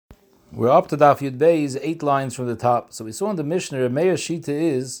We're up to Daf Yud Beis, 8 lines from the top. So we saw in the Mishnah, Meir Shita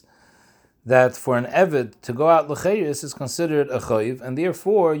is that for an Eved to go out l'cheiris is considered a chayiv, and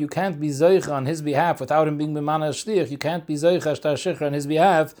therefore you can't be zoich on his behalf without him being b'mana shliach. You can't be zoich ashtar shechar on his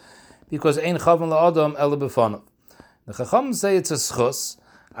behalf because ein chavan la'adam ela b'fanav. The Chacham say it's a schus.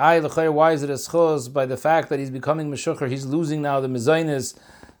 Why is it a schus? By the fact that he's becoming meshucher, he's losing now the mezainis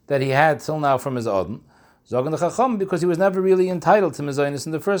that he had till now from his adam. Zogan the Chacham, because he was never really entitled to mezainis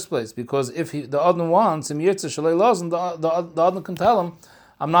in the first place. Because if the adam wants him yirtzeh shalei lazim, the adam can tell him,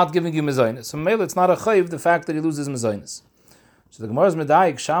 I'm not giving you mezainis. So maybe it's not a chayiv the fact that he loses mezainis. So the Gemara's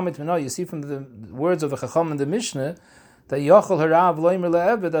medayik shamit minah. You see from the words of the Chacham in the Mishnah that yachol harav loimer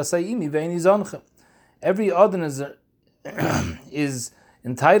le'eved asayimi ve'eni zoncha. Every adam is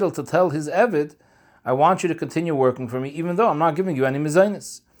entitled to tell his eved, I want you to continue working for me, even though I'm not giving you any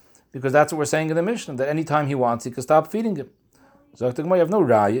mezainis. Because that's what we're saying in the Mishnah, that anytime he wants, he can stop feeding him. So you have no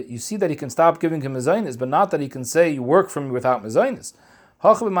raya. You see that he can stop giving him mezainis, but not that he can say, you work for me without mezainis.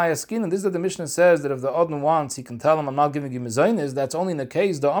 And this is that the Mishnah says that if the Adon wants, he can tell him, I'm not giving you mezainis. That's only in the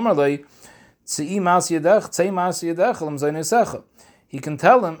case, the Amarlei, he can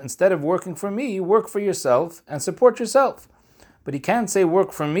tell him, instead of working for me, work for yourself and support yourself. But he can't say,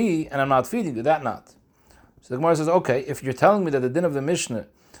 work for me and I'm not feeding you. That not. So the Gemara says, okay, if you're telling me that the din of the Mishnah,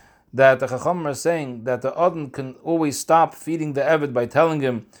 that the Chacham are saying that the Adon can always stop feeding the Eved by telling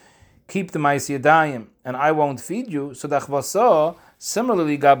him, keep the Ma'is Yadayim and I won't feed you. So the Chvasa,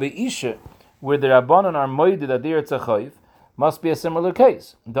 similarly, Gabi Isha, where the Rabbanan are moided that they're tzachayv, must be a similar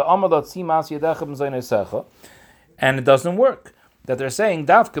case. The Amalat si Ma'as Yadachem Zaynesecha, and it doesn't work. That they're saying,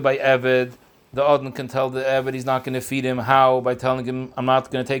 Dafka by Eved, the Adon can tell the Eved he's not going to feed him. How? By telling him, I'm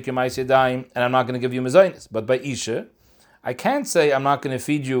not going to take your Ma'is Yadayim and I'm not going to give you Mezainis. But by Isha, I can't say I'm not going to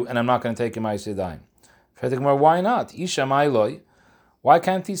feed you and I'm not going to take your Ma'is Yadayim. Why not? Isha Ma'iloi. Why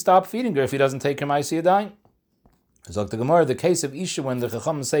can't he stop feeding her if he doesn't take her Ma'is Yadayim? So the Gemara, the case of Isha when the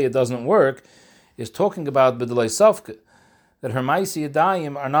Chacham say it doesn't work, is talking about B'delay Safka, that her Ma'is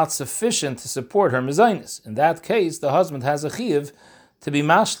Yadayim are not sufficient to support her Mezainis. In that case, the husband has a chiyuv to be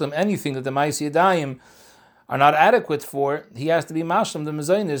mashlim anything that the Ma'is Yadayim are not adequate for. He has to be mashlim the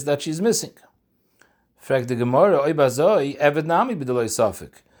Mezainis that she's missing. Frag the Gemara, Oy bazoi, Eved nami b'delay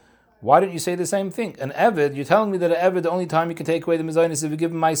safek. Why don't you say the same thing? An Eved, you're telling me that an Eved, the only time you can take away the Mezainis is if you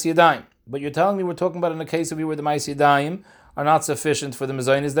give him Ma'is Yadayim. But you're telling me we're talking about in a case of where the Ma'is Yadayim are not sufficient for the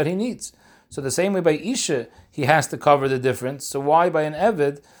Mezainis that he needs. So the same way by Isha, he has to cover the difference. So why by an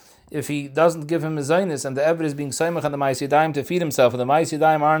Eved, if he doesn't give him Mezainis and the Eved is being Saimach on the Ma'is Yadayim to feed himself and the Ma'is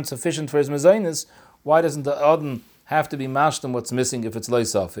Yadayim aren't sufficient for his Mezainis, why doesn't the Adon have to be mashlim what's missing if it's Loi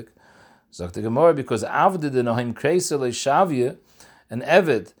Safek? Sagt the Gemara, because Avdid Nohim Kreisa Leishavia, an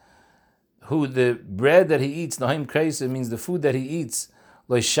Eved, who the bread that he eats, Nohim Kreisa means the food that he eats,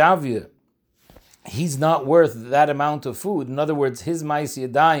 Leishavia, he's not worth that amount of food. In other words, his Ma'is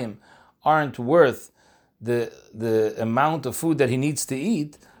Yadayim aren't worth the amount of food that he needs to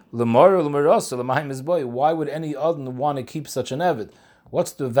eat. Why would any Adon want to keep such an Eved?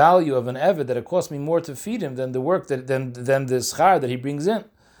 What's the value of an Eved that it costs me more to feed him than the work than the schar that he brings in?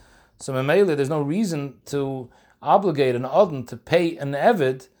 So Mamela, there's no reason to obligate an Adon to pay an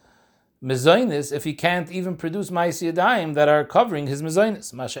Eved mezainis if he can't even produce Ma'is Yadayim that are covering his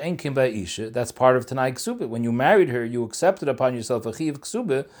mezainis. Masha enkim by Isha, that's part of Tanai Ksubah. When you married her, you accepted upon yourself a chiv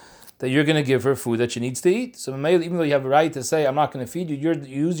Ksubah that you're going to give her food that she needs to eat. So Mamela, even though you have a right to say, I'm not going to feed you, you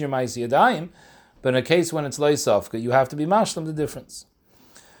use your Ma'is Yadayim, but in a case when it's Loi Safka, you have to be mashlam the difference.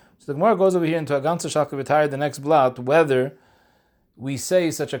 So the Gemara goes over here into a ganze Shalka V'Tayr, the next blot, whether we say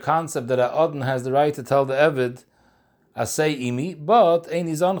such a concept that a Adon has the right to tell the Eved, Asay imi, but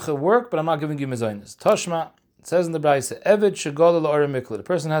Eini Zancha work, but I'm not giving you Mezainis. Toshma, it says in the Braise, Eved shegol l'Orah Miklat. A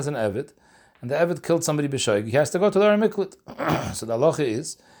person has an Eved, and the Eved killed somebody b'shoig. He has to go to the Orah Miklat. So the halacha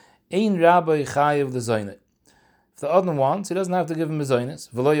is, Ein Rabbi Chayev l'Zaynai. If the Adon wants, he doesn't have to give him Mezainis.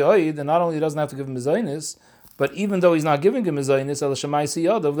 V'lo yoid, and not only he doesn't have to give him Mezainis, but even though he's not giving him Mezainis, al Shemaisi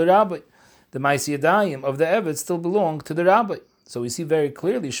Yod of the Rabbi, the Ma'is Yadayim of the Eved still belong to the Rabbi. So we see very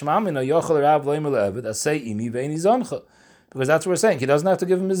clearly, Shmamina Yochel Rav Loimer Eved Asay Imi Ve'eni Zoncha, because that's what we're saying. He doesn't have to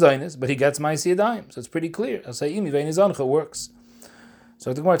give him his Zainis, but he gets Ma'is Yadayim. So it's pretty clear. Asay Imi Ve'eni Zoncha works.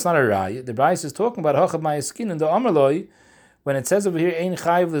 So the Gemara, it's not a raya. The Bryce is talking about Hachab Ma'askin and the Amarloi. When it says over here Ein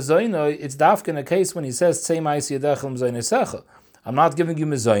Chayiv L'Zaynoi, it's dafka in a case when he says Tzei Ma'is Yadachem Zaynesecha. I'm not giving you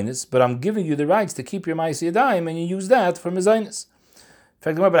Mezainis, but I'm giving you the rights to keep your Ma'is Yadayim, and you use that for Mezainis.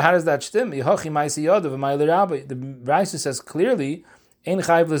 In fact, but how does that stem? The Raisa says clearly, Ein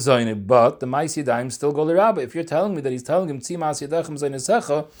Chayiv L'Zaynoi, but the Ma'is Yadayim still go l'Rabbi. If you're telling me that he's telling him Tzei Ma'is Yadachem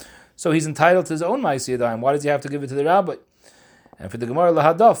Zaynesecha, so he's entitled to his own Ma'is Yadayim. Why does he have to give it to the Rabbi? And for the Gemara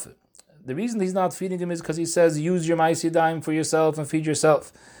Lahadaf, The reason he's not feeding him is because he says, use your ma'aseh yadayim for yourself and feed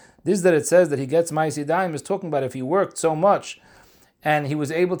yourself. This that it says that he gets ma'aseh yadayim is talking about if he worked so much and he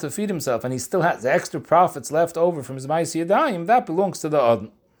was able to feed himself and he still has extra profits left over from his ma'aseh yadayim, that belongs to the Adon.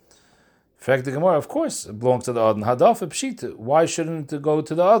 In fact, the Gemara, of course, it belongs to the Adon. Hadafa pshita. Why shouldn't it go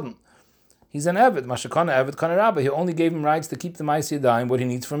to the Adon? He's an Eved. Mashakana Eved kana Rabba. He only gave him rights to keep the ma'aseh yadayim, what he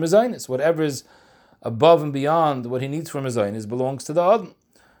needs from his Zaynis. Whatever is above and beyond what he needs from his Zaynis belongs to the Adon.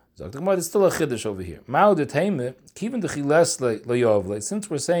 So the Gemara, there's still a chiddush over here. Since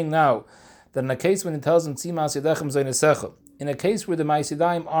we're saying now that in a case when he tells him in a case where the ma'aseh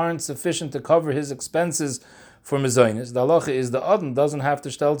yadayim aren't sufficient to cover his expenses for mezainis, the halacha is the Adon doesn't have to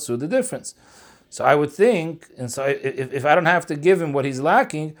shtelzu the difference. So I would think, and so if I don't have to give him what he's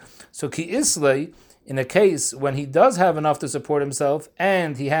lacking, so ki islay, in a case when he does have enough to support himself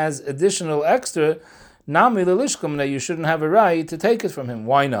and he has additional extra, nami lelishkum, you shouldn't have a right to take it from him.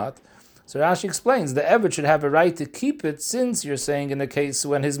 Why not? So Rashi explains the Eved should have a right to keep it, since you're saying in a case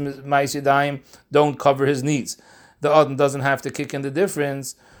when his ma'aseh yadayim don't cover his needs, the Adon doesn't have to kick in the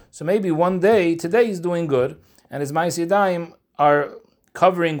difference. So maybe one day, today he's doing good, and his ma'aseh yadayim are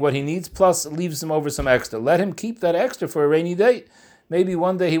covering what he needs, plus leaves him over some extra. Let him keep that extra for a rainy day. Maybe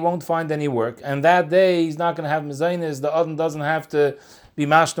one day he won't find any work, and that day he's not going to have mezainis. The Adon doesn't have to be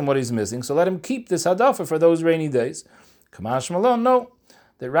mashtem what he's missing. So let him keep this hadafa for those rainy days. Kamash Malon, no.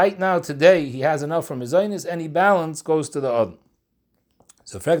 That right now, today, he has enough for mezainis, any balance goes to the Adon.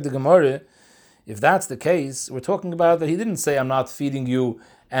 So frag the Gemara, if that's the case, we're talking about that he didn't say, I'm not feeding you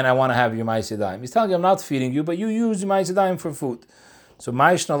and I want to have your ma'aseh yadayim. He's telling you, I'm not feeding you, but you use your ma'aseh yadayim for food. So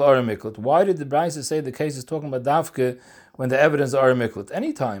ma'ishnal aramiklut. Why did the Brisa say the case is talking about dafke when the evidence is aramiklut?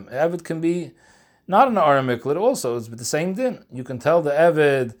 Anytime. Eved can be not an aramiklut also. It's the same din. You can tell the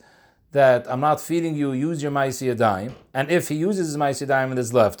Eved that I'm not feeding you, use your ma'aseh yadayim. And if he uses his ma'aseh yadayim and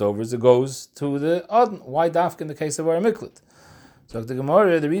there's leftovers, it goes to the Adon. Why dafke in the case of aramiklut? So the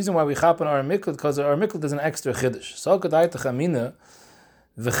Gemara, the reason why we chap on aramiklut, because aramiklut is an extra chiddush. So kadai techamina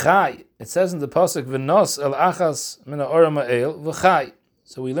v'chai. It says in the pasuk v'nos el achas min ha'oram ha'el v'chai.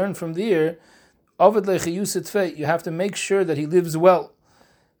 So we learn from there, Ovid lechiyusit fei. You have to make sure that he lives well.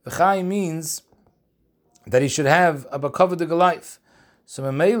 V'chai means that he should have a bakavadig life. So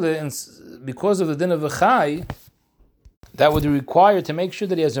Mamele, because of the din of v'chai, that would be required to make sure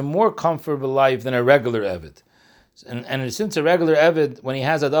that he has a more comfortable life than a regular Eved. And since a regular Eved, when he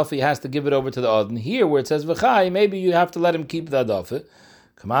has hadafa, he has to give it over to the Adon. Here, where it says v'chai, maybe you have to let him keep the hadafa.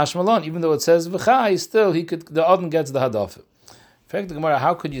 Kamash Malon, even though it says v'chai, still the Adon gets the hadafa. In fact, the Gemara,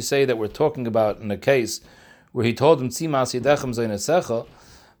 how could you say that we're talking about in a case where he told him tzimas yedechem zaynesecha?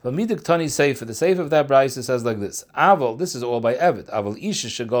 But midik tani sefer, the sefer of that brayse says like this: Aval, this is all by Eved. Aval isha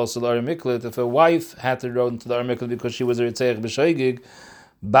shegal solar miklet. If a wife had to go into the miklet because she was a ritzeich b'shoigig,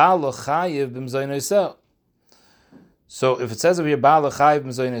 baal chayiv b'mzayneseh. So if it says over here baal chayiv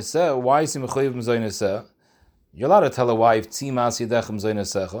b'mzayneseh, why is he mechayiv b'mzayneseh? You're allowed to tell a wife tzimas yedechem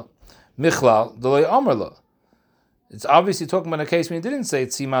zaynesecha. Michlal d'loy amarla. It's obviously talking about a case when he didn't say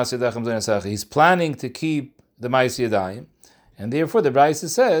tzimas yedechem zaynesecha. He's planning to keep the ma'aseh yadayim. And therefore, the Brisa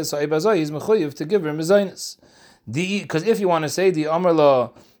says, so Ibazoi is mechuyev to give her mezainis. Because if you want to say the Amar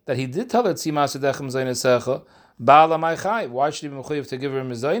law that he did tell her tzimas yedechem zaynesecha, ba'ala ma'chai. Why should he be mechuyev to give her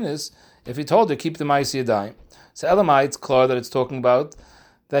mezainis if he told her keep the ma'aseh yadayim? So Elamai, it's clear that it's talking about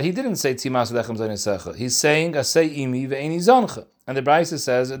that he didn't say tzimas yedechem zaynesecha. He's saying asay imi ve'eni zancha, and the Brisa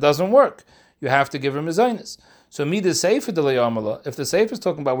says it doesn't work. You have to give her mezainis. So midah sefer de le'amala. If the sefer is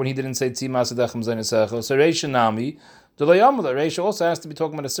talking about when he didn't say tzimas yedechem zaynesecha, so reisha nami. The Reisha also has to be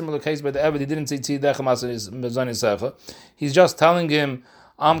talking about a similar case by the Eved. He didn't say tzidechem mezainis. He's just telling him,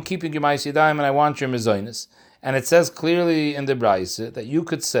 I'm keeping your ma'aseh yadayim and I want your mezainis. And it says clearly in the Brisa that you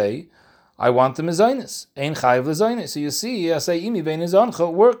could say, I want the mezainis. Ein chayiv lezainis. So you see, asay imi vein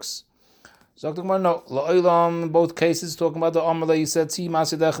izancha works. So no, la'olam, in both cases, talking about the Amar he said, tzi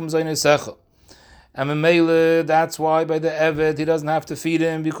ma'aseh yadechem mezainis. And Memele, that's why by the Eved, he doesn't have to feed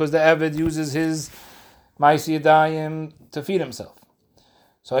him, because the Eved uses his ma'aseh yadayim to feed himself.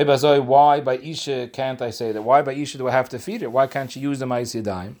 So Ibazoi, why by Isha can't I say that? Why by Isha do I have to feed her? Why can't she use the ma'aseh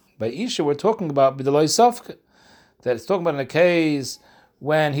yadayim? By Isha we're talking about b'deloi safka. That it's talking about in a case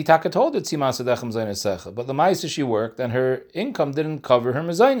when he taka told her tzimas yedechem zaynesecha, but the ma'aseh she worked and her income didn't cover her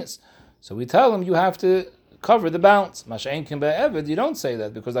mezainis. So we tell him you have to cover the balance. Masha'en kim be'eved, you don't say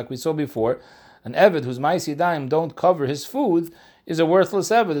that, because like we saw before, an eved whose ma'aseh yadayim don't cover his food is a worthless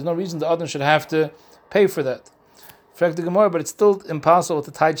eved. There's no reason the other should have to pay for that. Frag the Gemara, but it's still impossible to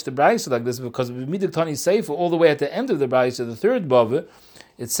teach the Brisa like this, because midik tani sefer all the way at the end of the Brisa, the third bava,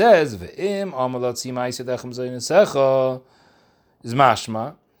 it says ve'im amalat tzimas yedechem zaynesecha is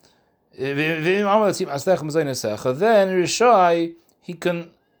mashma. then Rishai,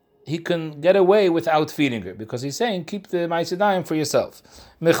 he can get away without feeding her, because he's saying keep the Ma'aseh Yadayim for yourself.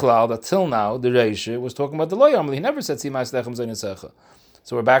 Michlal, that till now the Reisha was talking about the Lo Yamli. He never said Si Ma'aseh Yadayim Zayin Secha.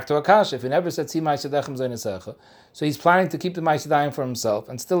 So we're back to Akash. If he never said Si Ma'aseh Yadayim Zayin Secha, so he's planning to keep the Ma'aseh Yadayim for himself,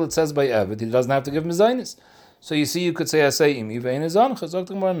 and still it says by Eved he doesn't have to give him Zaynis. So you see, you could say Asay Imi Vein Zancha. Zok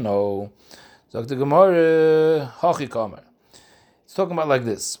the Gemara, no. Zok the Gemara, Hachi Kamer. It's talking about like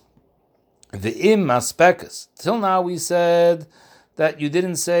this. The im aspekas. Till now we said that you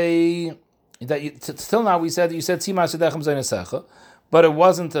didn't say that you. Till now we said that you said Tzima Sedechem Zaynesecha, but it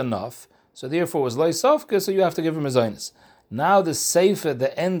wasn't enough. So therefore, it was loy sofka. So you have to give him a zaynis. Now the sefer,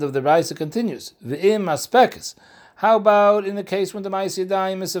 the end of the Raisa continues. The im aspekas. How about in the case when the Ma'aseh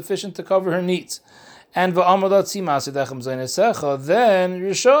Yadayim is sufficient to cover her needs, and v'amadot Tzima Sedechem Zaynesecha, then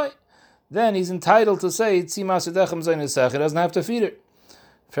Rishoy, then he's entitled to say Tzima Sedechem Zaynesecha. He doesn't have to feed her.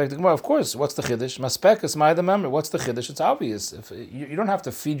 Of course, what's the chiddush? Maspekas, my the member. What's the chiddush? It's obvious. If you don't have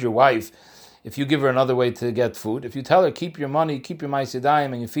to feed your wife if you give her another way to get food. If you tell her keep your money, keep your Ma'aseh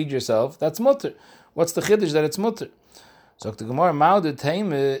Yadayim, and you feed yourself, that's mutter. What's the chiddush that it's mutter? So the Gemara,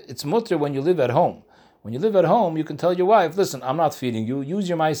 it's mutter when you live at home. When you live at home, you can tell your wife, listen, I'm not feeding you. Use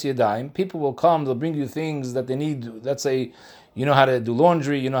your Ma'aseh Yadayim. People will come. They'll bring you things that they need. Let's say you know how to do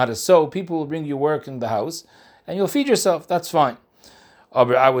laundry. You know how to sew. People will bring you work in the house, and you'll feed yourself. That's fine.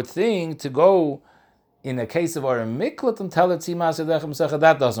 But I would think to go in a case of our miklat and tell it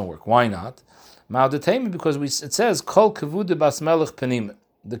that doesn't work. Why not? Because it says kol kavud bas melech penim.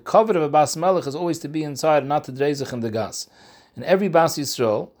 The covet of a bas melech is always to be inside, and not to dreizach in the gas. And every bas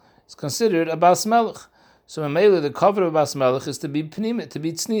Yisrael is considered a bas melech. So in Mele, the covet of a bas melech is to be penimit, to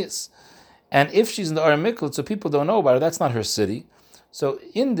be tznius. And if she's in the miklat, so people don't know about her, that's not her city. So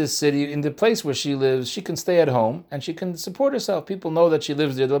in this city, in the place where she lives, she can stay at home and she can support herself. People know that she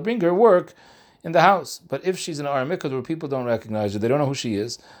lives there. They'll bring her work in the house. But if she's in an Mikvah where people don't recognize her, they don't know who she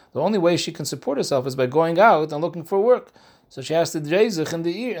is, the only way she can support herself is by going out and looking for work. So she has to dreizach in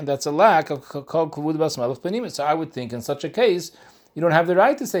the ear, and that's a lack of called kavud bas melech penimit. So I would think in such a case, you don't have the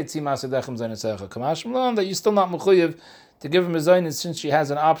right to say tzima sedechem zaynesecha kamash malon, that you're still not mechuyev to give him a zaynis, since she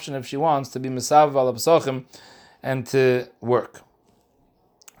has an option if she wants to be mesav al pesachim and to work.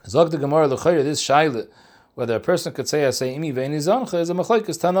 Zog the Gemara l'chayr, this shaila, whether a person could say imi ve'ini zancha, is a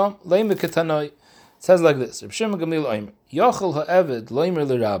machlokes tanam leimer ketanoi. It says like this: Reb Shimon Gamliel Omer, Yochel ha'eved loimer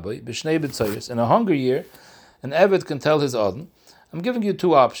l'rabbi b'shnei b'tzoyos. In a hunger year, an eved can tell his adon, I'm giving you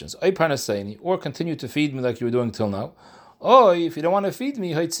two options: Oy parnaseini, or continue to feed me like you were doing till now. Or if you don't want to feed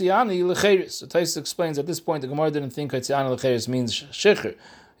me, Haitziani l'cheres. So Tais explains at this point the Gemara didn't think Haitziani l'cheres means shecher.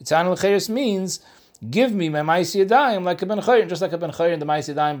 Haitziani l'cheres means give me my Ma'aseh Yadayim like a ben chayrin, just like a ben chayrin, the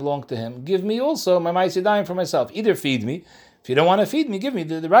Ma'aseh Yadayim belong to him. Give me also my Ma'aseh Yadayim for myself. Either feed me, if you don't want to feed me, give me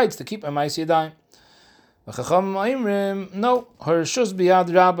the rights to keep my Ma'aseh Yadayim. No, her rishus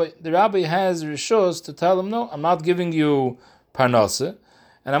biyad rabbi. The rabbi has rishus to tell him, no, I'm not giving you parnasa,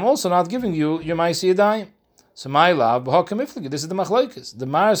 and I'm also not giving you your Ma'aseh Yadayim. So my love, this is the machlokes. The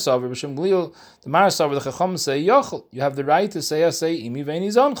Marasav, B'Shem Glil, the Marasav, the Chacham say yochel. You have the right to say imi ve'ini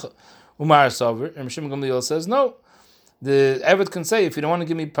zancha. Umar Saver, and Mishim Gamliel says, no. The Eved can say, if you don't want to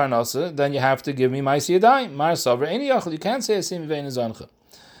give me Parnasa, then you have to give me Ma'aseh Yadayim. Mar Saver, any Yachel, you can't say Asim Vein Zancha.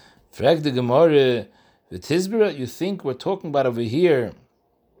 Frag the Gemara, the Tizbira, you think we're talking about over here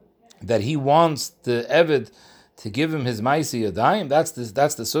that he wants the Eved to give him his Ma'aseh Yadayim? That's the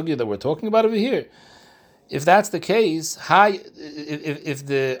sugya that we're talking about over here. If that's the case, if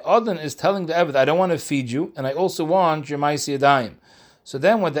the Adon is telling the Eved, I don't want to feed you, and I also want your Ma'aseh Yadayim, so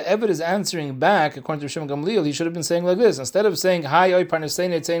then when the Eved is answering back, according to Shimon Gamliel, he should have been saying like this. Instead of saying, Hi, oi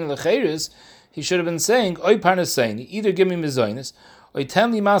parnaseini etzeini lecheres, he should have been saying, oi parnaseini, either give me mizonis, oi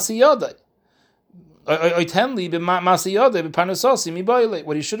ten li masiyadai. Oi ten li masiyadai b'parnasosi mi boile.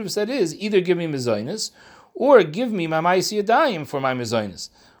 What he should have said is, either give me mizonis, or give me my Ma'aseh Yadayim for my mizonis.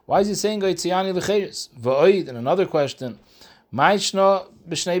 Why is he saying, oi tziani lecheres? V'oid, and another question, why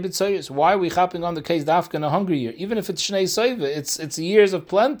are we chapping on the case dafka in a hungry year? Even if it's shnei soiva, it's years of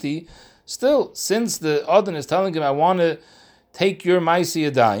plenty. Still, since the Adon is telling him, I want to take your Ma'aseh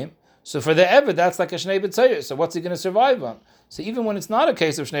Yadayim, so for the Eved, that's like a shnei b'tzoyos. So what's he going to survive on? So even when it's not a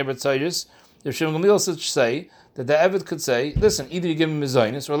case of shnei b'tzoyos, the Shimon Gamliel should say that the Eved could say, listen, either you give me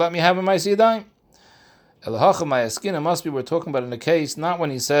mizonis or let me have a Ma'aseh Yadayim. Elahacha ma'askina must be we're talking about in a case, not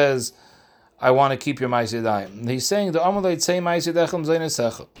when he says, I want to keep your Ma'aseh Yadayim. He's saying the Amalei say Ma'aseh Yadayim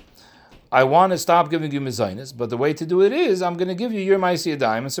Zaynesecha. I want to stop giving you Mizaynis, but the way to do it is I'm going to give you your Ma'aseh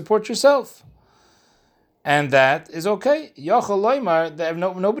Yadayim and support yourself. And that is okay. Yachal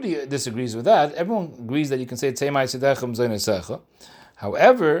Loimar, nobody disagrees with that. Everyone agrees that you can say Tzei Ma'aseh Yadayim Zaynesecha.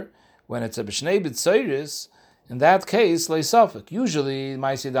 However, When it's a b'shnei b'tzeiris, in that case, leisafik. Usually,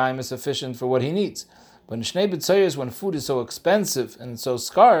 ma'aseh daim is sufficient for what he needs. But in shnei b'tzeiris, when food is so expensive and so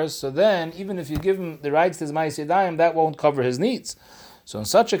scarce, so then even if you give him the rights to his ma'aseh daim, that won't cover his needs. So in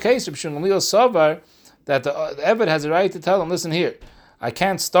such a case, Reb Shimon Gamliel savar that the Eved has a right to tell him, listen here, I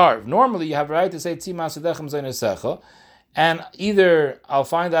can't starve. Normally, you have a right to say tzi ma'asedechem zaynesecha, and either I'll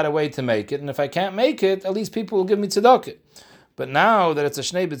find out a way to make it, and if I can't make it, at least people will give me tzedakah. But now that it's a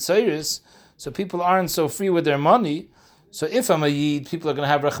shnei b'tzeiris, so people aren't so free with their money. So if I'm a yid, people are going to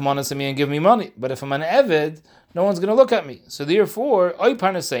have rachmanas on me and give me money. But if I'm an eved, no one's going to look at me. So therefore, oy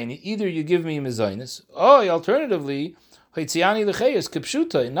parnaseini, either you give me mezainis, or alternatively, hoitziani l'chayis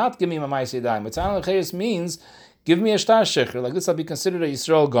kipshuta, not give me my ma'aseh daim. Hoitziani l'chayis means give me a shtar shecher. Like this, I'll be considered a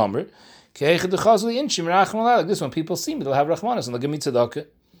Yisrael gomer. Like this, when people see me, they'll have rachmanas and they'll give me tzedakah.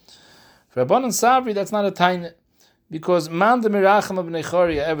 For Rabban and Savri, that's not a taina. Because man de mirachem abnei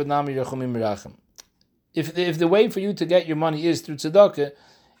choria eved nami rachumim mirachem. If the way for you to get your money is through tzedakah,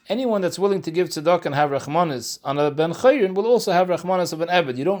 anyone that's willing to give tzedakah and have rachmanis on a ben chayrin will also have rachmanis of an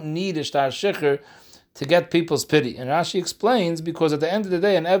eved. You don't need a shtar shecher to get people's pity. And Rashi explains, because at the end of the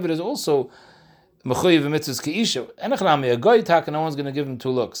day, an eved is also mechuyev mitzvahs keisha. Enachnami, a goy tak, no one's going to give him 2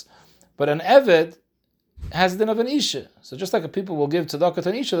 looks. But an eved has the din of an isha. So just like a people will give tzedakah to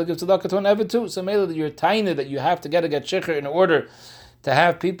an isha, they'll give tzedakah to an eved too. So maybe that your taina that you have to get shecher in order to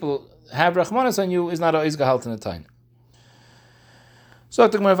have people have rachmanas on you is not always gehalt in a taina. So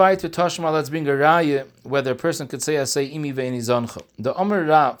the Gemara vayit v'tashma, let's bring a raya whether a person could say asay imi ve'eni zancha. The Omer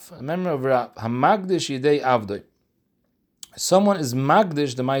Rav, a member of Rav, hamagdish yidei avdoi. Someone is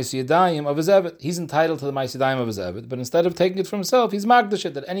magdish the ma'aseh yadayim of his eved. He's entitled to the ma'aseh yadayim of his eved, but instead of taking it for himself, he's magdish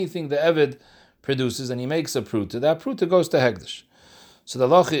it, that anything the eved produces and he makes a pruta, that pruta goes to hegdish. So the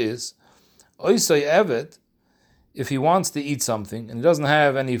halacha is, oisay eved, if he wants to eat something and he doesn't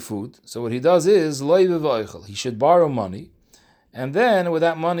have any food, so what he does is, loy v'voichel, he should borrow money, and then with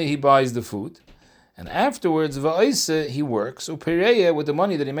that money he buys the food, and afterwards, v'oiseh, he works, u'pereya, with the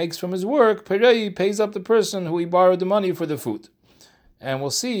money that he makes from his work, pereya, pays up the person who he borrowed the money for the food. And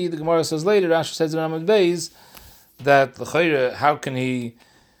we'll see, the Gemara says later, Rashi says in Amud Beis, that l'chayre, how can he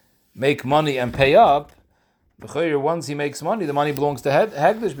make money and pay up? Once he makes money, the money belongs to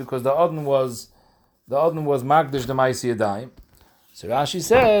Hegdish, because the Adon was Magdish the Ma'aseh Yadayim. So Rashi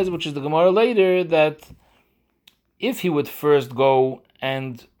says, which is the Gemara later, that if he would first go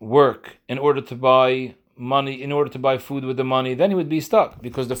and work in order to buy money, in order to buy food with the money, then he would be stuck,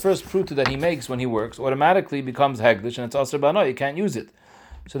 because the first pruta that he makes when he works automatically becomes Hegdish, and it's Asr B'Ano, you can't use it.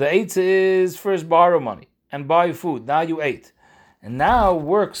 So the eitzah is first borrow money and buy food. Now you ate. And now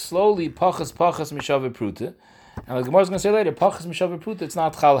work slowly, pachas mishav pruta. And like the Gemara is going to say later, pachas mishav pruta, it's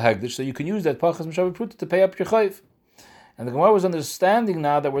not chal hegdish, so you can use that pachas mishav pruta to pay up your chayv. And the Gemara was understanding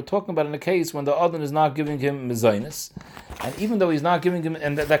now that we're talking about in a case when the Adon is not giving him mezainis, and even though he's not giving him,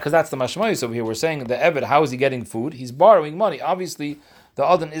 and because that's the mashmayis over here, we're saying the Eved, how is he getting food? He's borrowing money. Obviously, the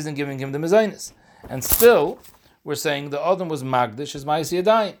Adon isn't giving him the mezainis, and still we're saying the Adon was magdish his ma'aseh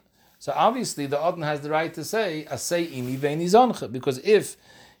yadayim. So obviously the Adon has the right to say asay imi ve'eni zoncha, because if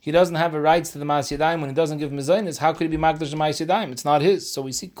he doesn't have a rights to the ma'aseh yadayim when he doesn't give mezainis, how could he be magdish the ma'aseh yadayim? It's not his. So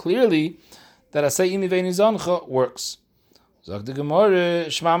we see clearly that asay imi ve'eni zoncha works. Zog the Gemara,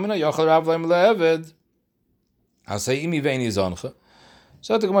 Shma mina yochel rav leim le'eved, asay imi ve'eni zoncha.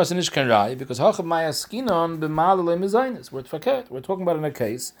 So the Gemara says can rai, because hachab ma'askinon b'mal leim mezainis. We're talking about in a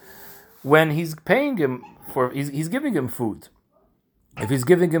case when he's paying him for, he's giving him food. If he's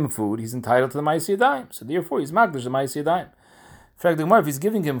giving him food, he's entitled to the ma'aseh yadayim. So therefore, he's magdish the ma'aseh yadayim. In fact, the Gemara, if he's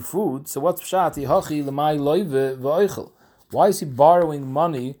giving him food, so what's pshat? Hachi l'mai loive v'oichel. Why is he borrowing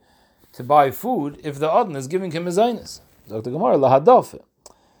money to buy food if the Adon is giving him mezainis? So the Gemara, lahadafe.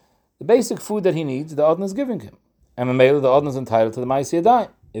 The basic food that he needs, the Adon is giving him. And Mamela, the Adon is entitled to the ma'aseh yadayim.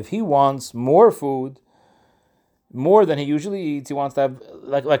 If he wants more food, more than he usually eats, he wants to have,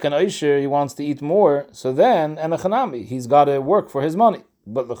 like an Oisher, he wants to eat more, so then, and a Chanami, he's got to work for his money.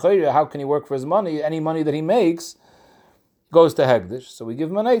 But l'chayre, how can he work for his money? Any money that he makes goes to Hegdish, so we give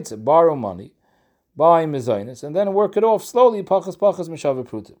him an eitzah, borrow money, buy mezainis, and then work it off slowly, pachas mishav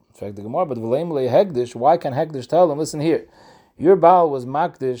pruta. In fact, the Gemara, but v'leim le Hegdish, why can Hegdish tell him, listen here, your Baal was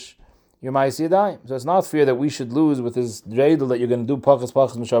makdish, your ma'aseh yadayim, so it's not fair that we should lose with his dreidel that you're going to do pachas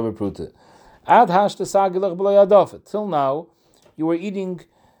mishav pruta. Ad hashta sagilach b'lo yadafet. Till now, you were eating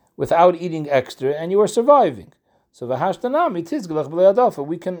without eating extra, and you were surviving. So v'hashta nami tizgilach b'lo yadafet.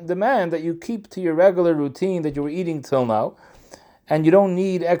 We can demand that you keep to your regular routine that you were eating till now, and you don't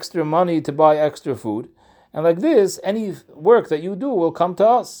need extra money to buy extra food. And like this, any work that you do will come to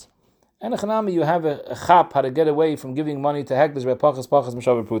us. And echanami, you have a chap how to get away from giving money to hekdesh by pachas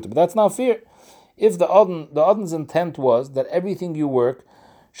m'shaver pruta. But that's not fair. If the Adon's intent was that everything you work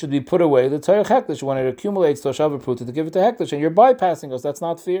should be put away, the tzarich hekdesh, when it accumulates to a shaver pruta, to give it to hekdesh, and you're bypassing us, that's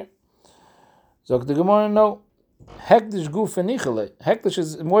not fair. Zok the Gemara, no. Hekdesh guf v'nichale. Hekdesh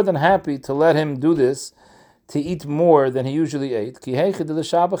is more than happy to let him do this, to eat more than he usually ate. Ki heichid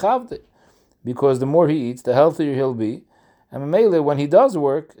l'shabach avde. Because the more he eats, the healthier he'll be. And Mele, when he does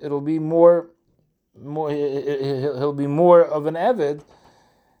work, it'll be more. He'll be more of an avid.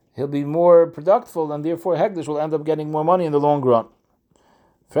 He'll be more productive, and therefore Hekdesh will end up getting more money in the long run.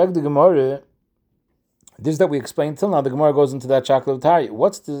 Frag the Gemara. This that we explained till now. The Gemara goes into that chocolate tari.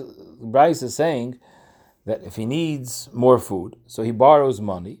 What's the Bryce is saying that if he needs more food, so he borrows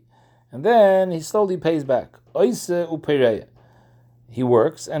money, and then he slowly pays back. Oise upereya. He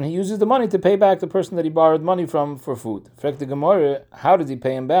works and he uses the money to pay back the person that he borrowed money from for food. Frek the Gemara, how does he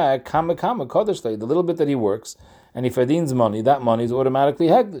pay him back? Kama kodesh, the little bit that he works and he fadins money, that money is automatically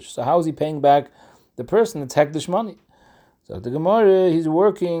hekdesh. So how is he paying back the person that's hekdesh money? So the Gemara, he's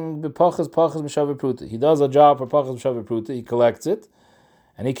working b'pachas m'shaver pruta. He does a job for pachas m'shaver pruta. He collects it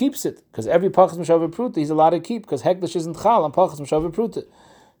and he keeps it because every pachas m'shaver pruta he's allowed to keep because hekdesh isn't chal on pachas m'shaver pruta.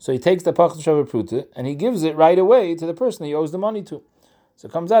 So he takes the pachas m'shaver pruta and he gives it right away to the person he owes the money to. So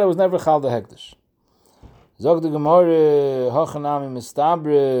it comes out it was never chal the hekdesh. Zog the Gemara hachanami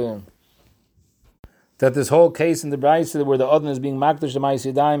mistabre that this whole case in the Brayse where the Adon is being makdash the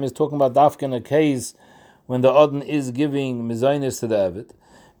ma'aseh yadayim is talking about dafka in a case when the Adon is giving mezainis to the Eved,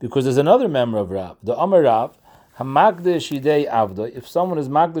 because there's another member of Rav, the Amar Rav hamakdash yidei avdoi. If someone is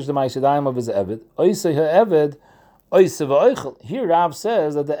makdash the ma'aseh yadayim of his Eved, oisei ha'eved oisei va'oichel. Here Rav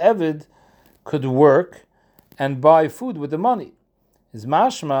says that the Eved could work and buy food with the money. His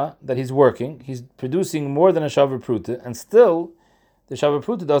mashma that he's working, he's producing more than a shavar pruta, and still the shavar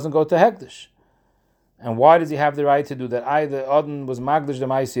pruta doesn't go to hekdesh. And why does he have the right to do that? Either Adon was magdash the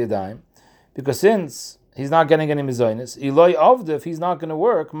ma'aseh yadayim, because since he's not getting any mezainis, Eloi avda, if he's not going to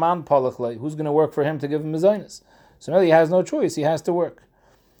work, man palachlei, who's going to work for him to give him mezainis? So really he has no choice, he has to work.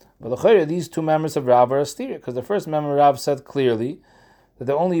 But these two members of Rav are astir, because the first member of Rav said clearly that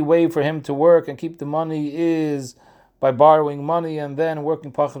the only way for him to work and keep the money is by borrowing money and then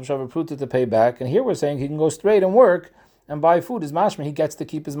working pachas shavar pruta to pay back. And here we're saying he can go straight and work and buy food. His mashma, he gets to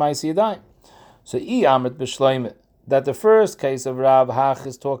keep his ma'aseh yadayim. So amrit b'shleimet, that the first case of Rav Hach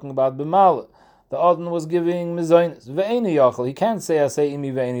is talking about b'mal. The Adon was giving mezainis ve'eni yachal. He can't say asay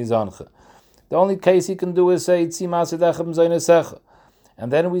imi ve'eni zancha. The only case he can do is say tzim asedecha mezainesecha.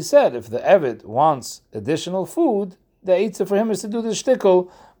 And then we said if the Eved wants additional food, the eitzah for him is to do the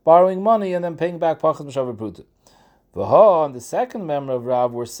shtickle, borrowing money and then paying back pachas shavar pruta. V'ha, and the second member of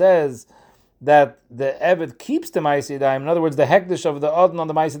Rav, where says that the Eved keeps the ma'aseh yadayim, in other words, the hekdesh of the Adon on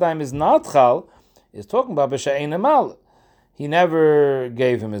the ma'aseh yadayim is not chal, is talking about b'sha'ein amal. He never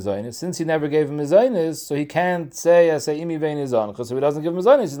gave him his zaynis. Since he never gave him his zaynis, so he can't say imi ve'eni zancha. So he doesn't give him his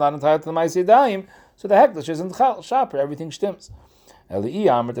zaynis, he's not entitled to the ma'aseh yadayim, so the hekdesh isn't chal, shaper, everything stimms. Eli'i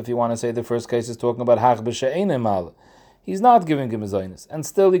amrit, if you want to say the first case is talking about hach b'sha'ein amal, he's not giving him his zaynis, and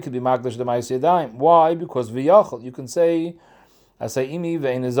still he could be makdash the ma'aseh yadayim. Why? Because v'yachal, you can say asay imi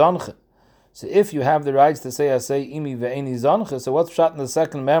ve'eni zancha. So if you have the rights to say asay imi ve'eni zancha, so what's shot in the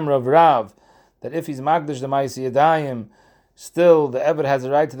second member of Rav, that if he's makdash the ma'aseh yadayim, still the Eved has a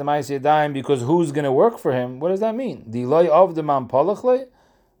right to the ma'aseh yadayim because who's going to work for him? What does that mean? The loy of the man palachle?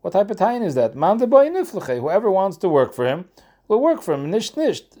 What type of tayin is that? Man de boy nifleche. Whoever wants to work for him will work for him.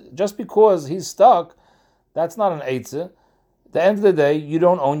 Nisht. Just because he's stuck, that's not an eitzah. At the end of the day, you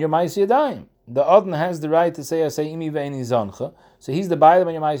don't own your ma'aseh yadayim. The Adon has the right to say asay imi ve'eni zancha, so he's the buyer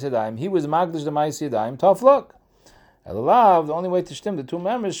of your ma'aseh yadayim. He was magdash the ma'aseh yadayim. Tough luck. Elav, the only way to stim the two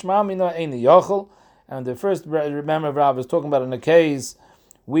members, shma mina eini yachol, and the first member of Rav is talking about in a case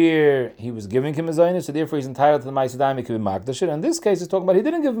where he was giving him a zaynis, so therefore he's entitled to the ma'aseh yadayim. He could be magdash it. And this case is talking about he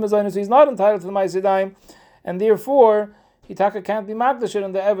didn't give him a zaynis, so he's not entitled to the ma'aseh yadayim, and therefore he taka can't be magdash it,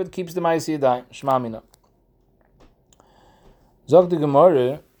 and the Eved keeps the ma'aseh yadayim. Shma mina. Zog the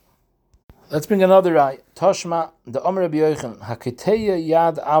Gemara. Let's bring another eye. Toshma, the Omer Rabbi Yochanan, Haketeya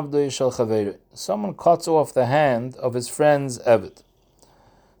yad avdoi shel chaveru. Someone cuts off the hand of his friend's Eved.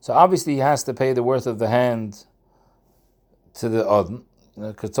 So obviously he has to pay the worth of the hand to the Adon.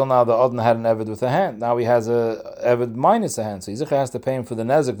 Because till now the Adon had an Eved with a hand. Now he has a Eved minus a hand. So Yizachar has to pay him for the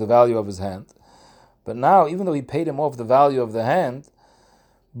nezek, the value of his hand. But now, even though he paid him off the value of the hand,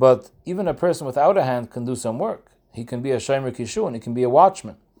 but even a person without a hand can do some work. He can be a shomer kishun, he can be a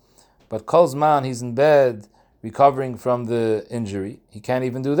watchman. But kol zman, he's in bed recovering from the injury. He can't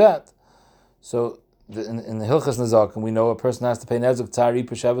even do that. So in the Hilchas Nezakim, we know a person has to pay nezuk tzari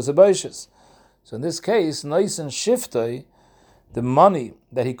peshavas abayshis. So in this case, Noisen Shiftoi, the money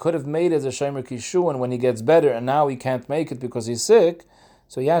that he could have made as a Shomer Kishuan when he gets better, and now he can't make it because he's sick,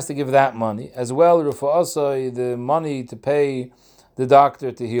 so he has to give that money. As well, Rufu'asoi, the money to pay the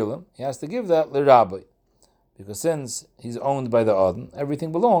doctor to heal him, he has to give that L'Rabbi. Because since he's owned by the Adon,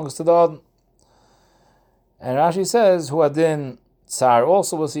 everything belongs to the Adon. And Rashi says, Huadin Tsar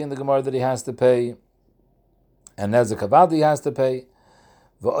also will see in the Gemara that he has to pay, and Nezek Avadi he has to pay.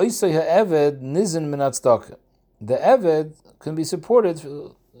 The Eved can be supported.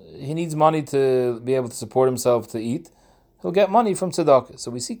 He needs money to be able to support himself to eat. He'll get money from tzedakah.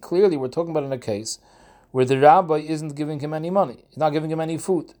 So we see clearly we're talking about in a case where the rabbi isn't giving him any money. He's not giving him any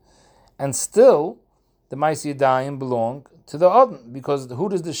food. And still, the Ma'aseh Yadayim belong to the Adon, because who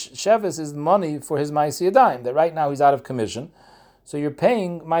does the Shevis is money for his Ma'aseh Yadayim, that right now he's out of commission. So you're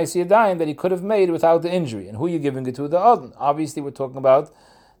paying Ma'aseh Yadayim that he could have made without the injury. And who are you giving it to? The Adon. Obviously, we're talking about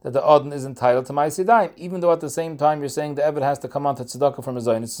that the Adon is entitled to Ma'aseh Yadayim, even though at the same time you're saying the Eved has to come on to tzedakah from his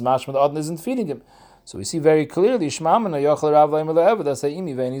own. It's mashma the Adon isn't feeding him. So we see very clearly, Shmamana Yochel Rav Leimer LeEved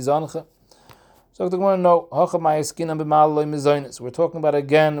Asayimi Veini Zancha. So the Gemara no Hacha Ma'askinam B'Mal Loy Mizonis. We're talking about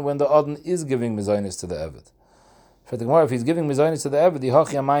again when the Adon is giving Mizonis to the Eved. For the Gemara, if he's giving Mizonis to the Eved, the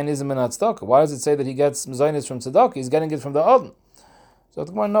Hachi Amayin isn't min tzedakah. Why does it say that he gets Mizonis from tzedakah? He's getting it from the Adon. So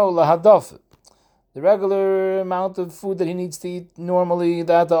the Gemara no Lahadaf. The regular amount of food that he needs to eat normally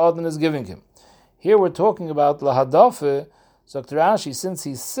that the Adon is giving him. Here we're talking about lahadafe. So Rashi, since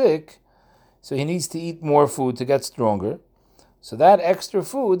he's sick, so he needs to eat more food to get stronger. So that extra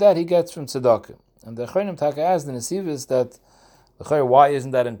food that he gets from tzedakah. And the Chayim Taka asked in the Sivis that why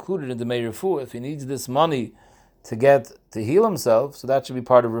isn't that included in the Meir Refuah? If he needs this money to heal himself, so that should be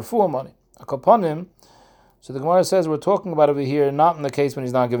part of Refuah money. Akaponim. So the Gemara says we're talking about over here, not in the case when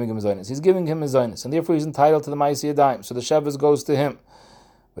he's not giving him his zaynis. He's giving him his zaynis, and therefore he's entitled to the Ma'aseh Yadayim. So the Shevis goes to him.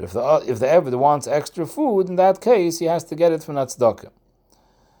 But if the Eved wants extra food, in that case he has to get it from that tzedakah.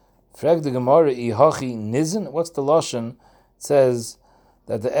 Frag the Gemara ihachi nizin. What's the lashon? It says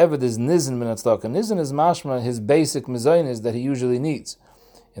that the Eved is nizin min tzedakah. Nizin is mashma his basic mezainis that he usually needs.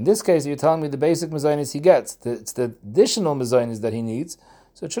 In this case, you're telling me the basic mezainis he gets. It's the additional mezainis that he needs.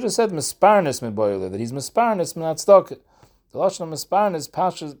 So it should have said misparnis miboyle, that he's misparnis min tzedakah. The lashon of misparnis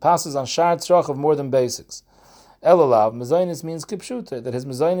passes on shar tzrach of more than basics. Elalav mezainis means kipshuta, that his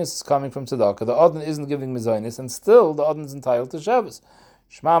mezainis is coming from tzedakah. The Adon isn't giving mezainis, and still the Adon is entitled to Shabbos.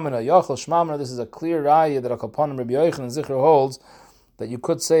 Shmamina Yachal Shmamina. This is a clear raya that Akapanim Rabbi Yochanan and Zichar holds that you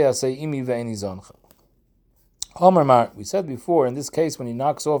could say imi ve'eni zoncha. Omar, we said before, in this case when he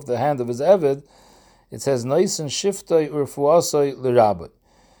knocks off the hand of his Eved, it says Noisen Shiftoi Urfuasoi L'Rabbi.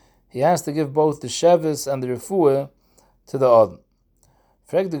 He has to give both the Shevis and the Refuah to the Adon.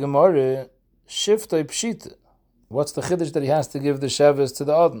 Frag the Gemara, Shiftoi Pshita. What's the chiddush that he has to give the Shevis to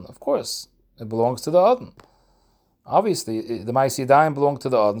the Adon? Of course, it belongs to the Adon. Obviously, the Ma'aseh Yadayim belongs to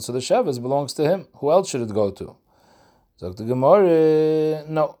the Adon, so the Shevis belongs to him. Who else should it go to? So the Gemara,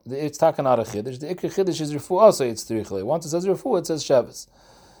 no, it's taken out of chiddush. The ikr chiddush is Refuah, so it's tzrichli. Once it says Refuah, it says Shevis.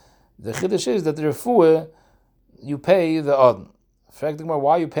 The chiddush is that the Refuah, you pay the Adon. In fact,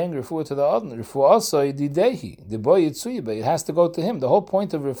 why are you paying Refuah to the Adon? Refuah also didehi, the boy yitzuybe. It has to go to him. The whole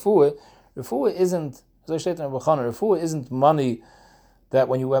point of Refuah isn't, as I said in Refuah isn't money that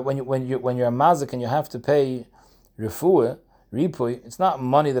when you're a mazik and you have to pay Refuah, ripui, it's not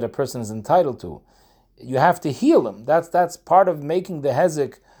money that a person is entitled to. You have to heal him. That's part of making the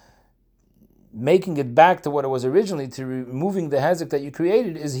hezek, making it back to what it was originally, to removing the hezek that you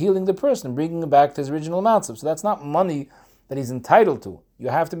created is healing the person, bringing him back to his original matzav. So that's not money that he's entitled to. You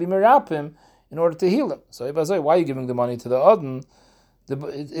have to be merapim in order to heal him. So if I say, why are you giving the money to the Adon?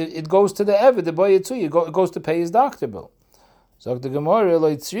 It goes to the Eved, the boy Yitzui, it goes to pay his doctor bill. So the Gemara, lo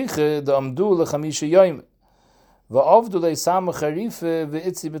yitzriche, the amdu lechamisha yoyim. He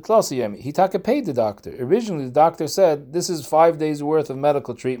paid the doctor. Originally, the doctor said, this is 5 days worth of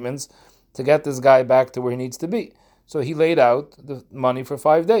medical treatments to get this guy back to where he needs to be. So he laid out the money for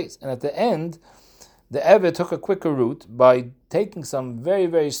 5 days. And at the end, the Eved took a quicker route by taking some very,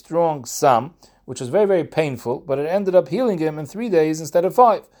 very strong sam, which was very, very painful, but it ended up healing him in 3 days instead of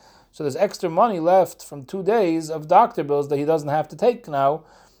 5. So there's extra money left from 2 days of doctor bills that he doesn't have to take now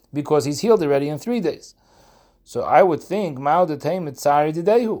because he's healed already in 3 days. So I would think this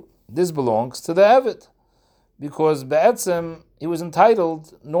belongs to the Eved, because Be'etzem he was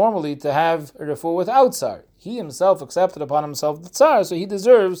entitled normally to have a refuah without tsar. He himself accepted upon himself the tsar, so he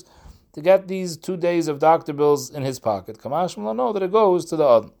deserves to get these 2 days of doctor bills in his pocket. Kamash will know that it goes to the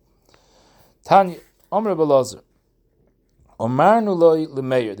Adon. Tanya Omer Belazar. Omarnu loy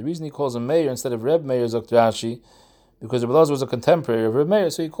lemeir. The reason he calls him Meir instead of Reb Meir, Zok Rashi, because Reb Elazar was a contemporary of Reb Meir,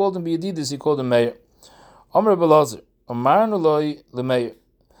 so he called him B'Yedidus, he called him Meir. Omer Reb Elazar, Omarnu loy lemeir.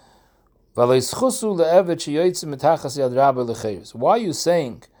 Why are you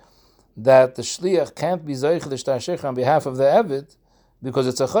saying that the shliach can't be zeicha the shtar shecher on behalf of the eved because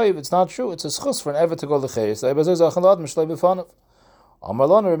it's a chayiv? It's not true. It's a schus for an eved to go lecheres. Amar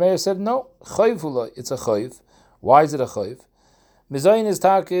Lona Remeir said no. Chayiv it's a chayiv. Why is it a chayiv? Mezainis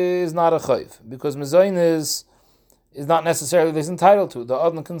tak is not a chayiv because mezainis is not necessarily this entitled to. The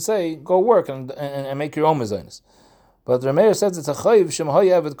adon can say go work and make your own mezainis. But Remeir says it's a chayiv shemhay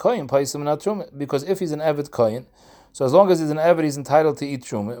eved koyin paisim not truma because if he's an eved koyin, so as long as he's an eved, he's entitled to eat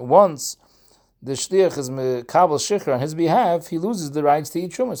truma. Once the shliach is mekabel shikhr on his behalf, he loses the rights to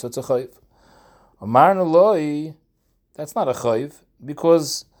eat truma, so it's a chayiv. Amarnu loy, that's not a chayiv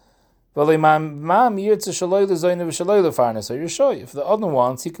because if the other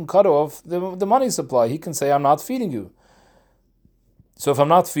wants, he can cut off the money supply. He can say, I'm not feeding you. So if I'm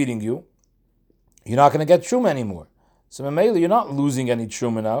not feeding you, you're not going to get truma anymore. So Mamela, you're not losing any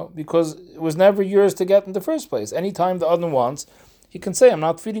truma now because it was never yours to get in the first place. Anytime the other wants, he can say, I'm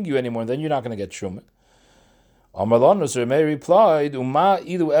not feeding you anymore, and then you're not going to get truma. Amar Lanus Remei replied, Uma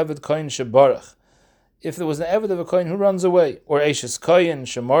idu eved koyin shebarach. If there was an eved of a koyin who runs away, or Eishes koyin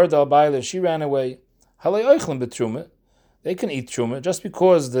shemar dal baile, she ran away, halei oichlin betruma, they can eat truma. Just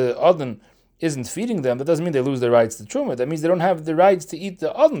because the adon isn't feeding them, that doesn't mean they lose their rights to truma. That means they don't have the rights to eat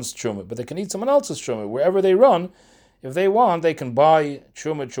the adon's truma, but they can eat someone else's truma. Wherever they run, if they want, they can buy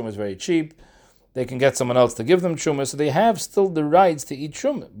truma. Truma is very cheap. They can get someone else to give them truma, so they have still the rights to eat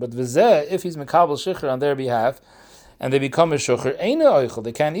truma. But v'zeh, if he's mekabel shikhr on their behalf, and they become a shukhr, eina oichel,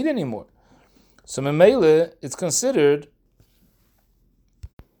 they can't eat anymore. So memele, it's considered.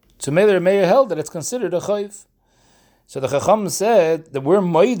 So memele Meir held that it's considered a chayv. So the Chacham said that we're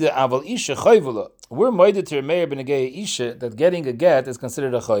moide aval isha chayvula. We're moide to Meir ben Agei isha that getting a get is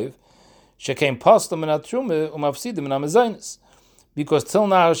considered a chayv. She came past them in a trume umafsidim in a mezainis. Because till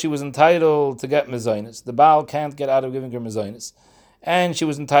now she was entitled to get mezainis. The Baal can't get out of giving her mezainis. And she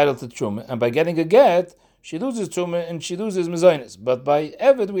was entitled to truma. And by getting a get, she loses truma and she loses mezainis. But by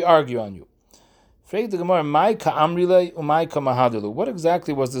Eved, we argue on you. Frag the Gemara, Mai ka'amrile umai ka'mahadilu. What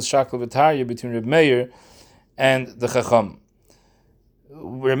exactly was this shaklavataria between Reb Meir and the Chacham?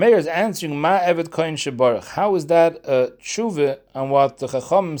 Reb Meir is answering, Ma Eved koyin shebarach. How is that a tshuva on what the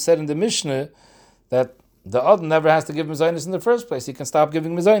Chacham said in the Mishnah that the Adon never has to give mezainis in the first place? He can stop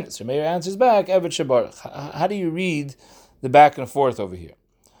giving mezainis. Reb Meir answers back, Eved shebarach. How do you read the back and forth over here?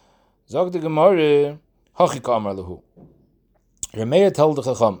 Zog the Gemara, Hachi ka'amar lehu. Reb Meir told the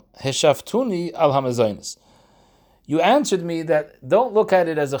Chacham, Heshaftuni al ha-mezainis. You answered me that don't look at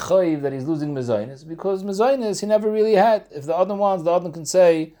it as a chayiv that he's losing mezainis, because mezainis he never really had. If the Adon wants, the Adon can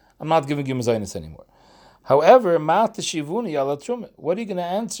say, I'm not giving you mezainis anymore. However, ma teshivuni ala truma. What are you going to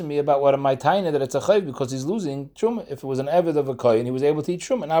answer me about what am I taina that it's a chayiv because he's losing truma? If it was an eved of a kohen, he was able to eat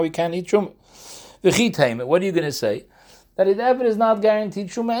truma. Now he can't eat truma. V'chitayim. What are you going to say? That the eved is not guaranteed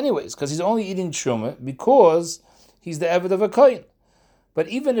truma anyways, because he's only eating truma because he's the eved of a kohen. But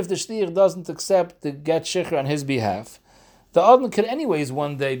even if the shliach doesn't accept the get shikhr on his behalf, the adon could anyways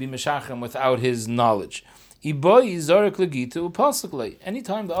one day be meshachem without his knowledge. Anytime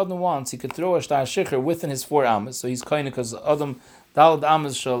the adon wants, he could throw a shtar shikhr within his 4 amas. So he's kohen because adam dalad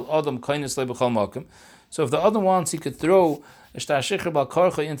amas shel adam kohen slei b'chol makom. So if the adon wants, he could throw a shtar shikhr bal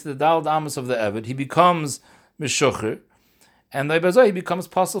korcha into the dalad amas of the eved. He becomes meshukhr. And he becomes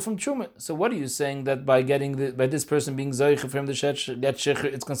possible from truma. So what are you saying that by this person being zoich for him to get shikhr,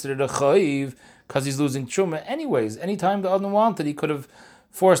 it's considered a chayiv because he's losing truma? Anyways, anytime the adon wanted, he could have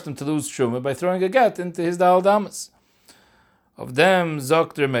forced him to lose truma by throwing a get into his dal damas. Of them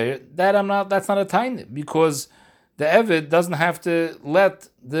zok Meir, that's not a tiny because the eved doesn't have to let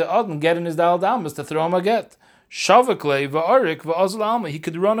the adon get in his dal damas to throw him a get. Shavakle va'arik va'azul alma. He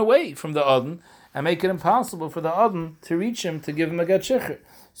could run away from the adon and make it impossible for the adon to reach him to give him a get shikhr.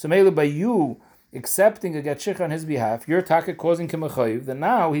 So maybe by you accepting a get shikhr on his behalf, you're taka causing him a chayiv, that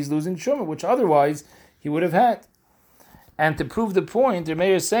now he's losing truma, which otherwise he would have had. And to prove the point, the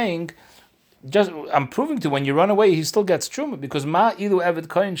mayor is saying, I'm proving to when you run away, he still gets truma, because ma ilu eved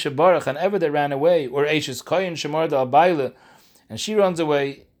koyin shebarach, an eved that ran away, or eishes koyin shemar dal baile, and she runs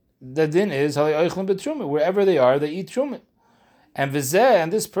away, the din is halei oichlin betruma. Wherever they are, they eat truma. And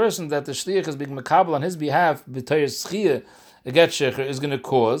this person that the shliach is being makabel on his behalf, b'toyer schiyah, a get shikhr, is going to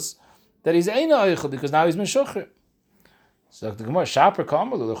cause that he's eina oichel, because now he's meshukhr. So the Gemara, shaper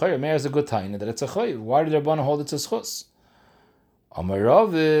kamalu, the chayyim, Meir is a good time that it's a chayyim. Why did the Rabbanan hold it's a schus?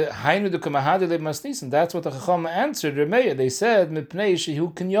 Amarav hainu de kamahade le masnis, and that's what the Chacham answered Remeya. They said mipnei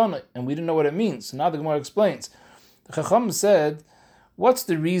shehu kinyonai, and we didn't know what it means. So now the Gemara explains. The Chacham said, what's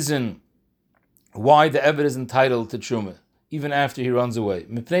the reason why the Eved is entitled to Truma even after he runs away?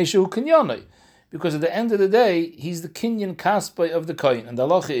 Mipnei shehu kinyonai, because at the end of the day he's the kinyan kaspai of the kohen, and the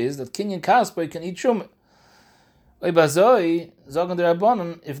halacha is that kinyan kaspai can eat Truma. If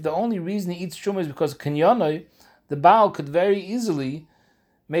the only reason he eats Truma is because of kinyonai, the Baal could very easily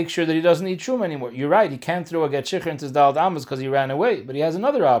make sure that he doesn't eat Truma anymore. You're right, he can't throw a get shicher into his Dalad Amos because he ran away, but he has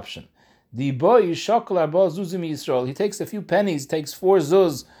another option. The boy shakal arba zuzim Yisrael. He takes a few pennies, takes 4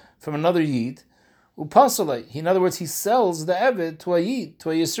 zuz from another yid, upasale. In other words, he sells the Eved to a yid,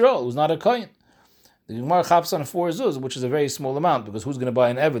 to a Yisrael, who's not a kohen. The Gemara chaps on 4 zuz, which is a very small amount, because who's going to buy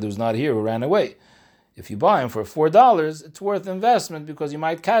an Eved who's not here, who ran away? If you buy him for $4, it's worth investment because you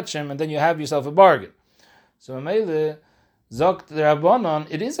might catch him and then you have yourself a bargain. So Mele Zokt the Rabbanon,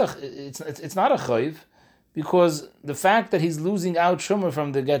 it's not a chayv, because the fact that he's losing out Shumah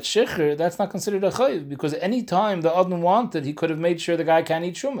from the get shicher, that's not considered a chayv, because any time the Adon wanted, he could have made sure the guy can't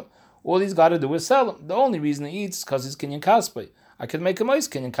eat Shumah. All he's got to do is sell him. The only reason he eats is because he's kinyan kaspai. I could make a nice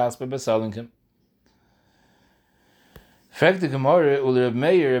kinyan kaspai by selling him. Fact the Gemara ul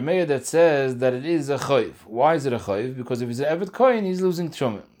Meir that says that it is a chayv. Why is it a chayv? Because if he's an Evet Kohen, he's losing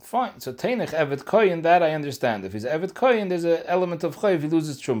Truma. Fine. So Teinech Evet Kohen, that I understand. If he's Evet Kohen, there's an element of chayv, he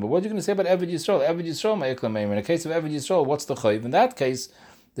loses Truma. But what are you going to say about Evet Yisrael? Evet Yisrael, Ma'ikla Meir. In the case of Evet Yisrael, what's the chayv? In that case,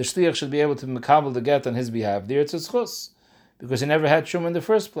 the shliach should be able to makabel the get on his behalf. There it's a schus, because he never had Truma in the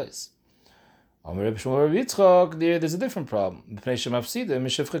first place. There's a different problem.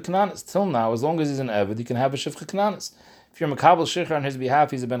 Till now, as long as he's an Evet, he can have a shivcha knanis. If you're makabel shicher on his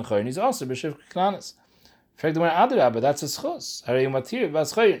behalf, he's a ben choyin. He's also b'shivcha knanis. In fact, when adrabah, that's a schus.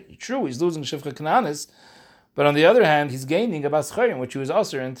 True, he's losing shivcha knanis, but on the other hand, he's gaining a bas choyin, which he was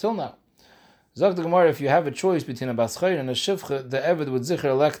also until now. Zok the Gemara, if you have a choice between a bas choyin and a shivcha, the Evet would zicher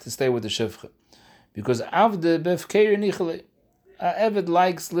elect to stay with the shivcha, because avde befkeir nichalei. Evet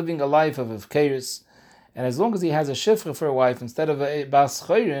likes living a life of efkeiris, and as long as he has a shivcha for a wife instead of a bas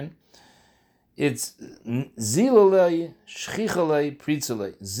choyin, it's zilalei, shchichalei,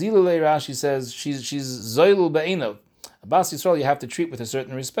 pritzalei. Zilalei, Rashi says, she's zoilul be'enov. A bas Yisrael you have to treat with a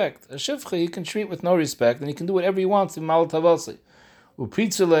certain respect. A shivcha you can treat with no respect, and he can do whatever he wants in mal tavasi.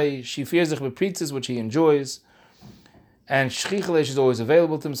 Upritzalei, she fears the pritzes, which he enjoys, and shchichalei, she's always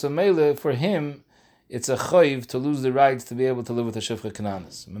available to him. So mele, for him, it's a chayv to lose the rights to be able to live with a shivcha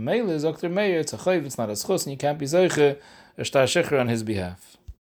kananis. Mele is Dr. Meir, it's a chayv, it's not a schus, and you can't be zeiche a shtar shecher on his behalf.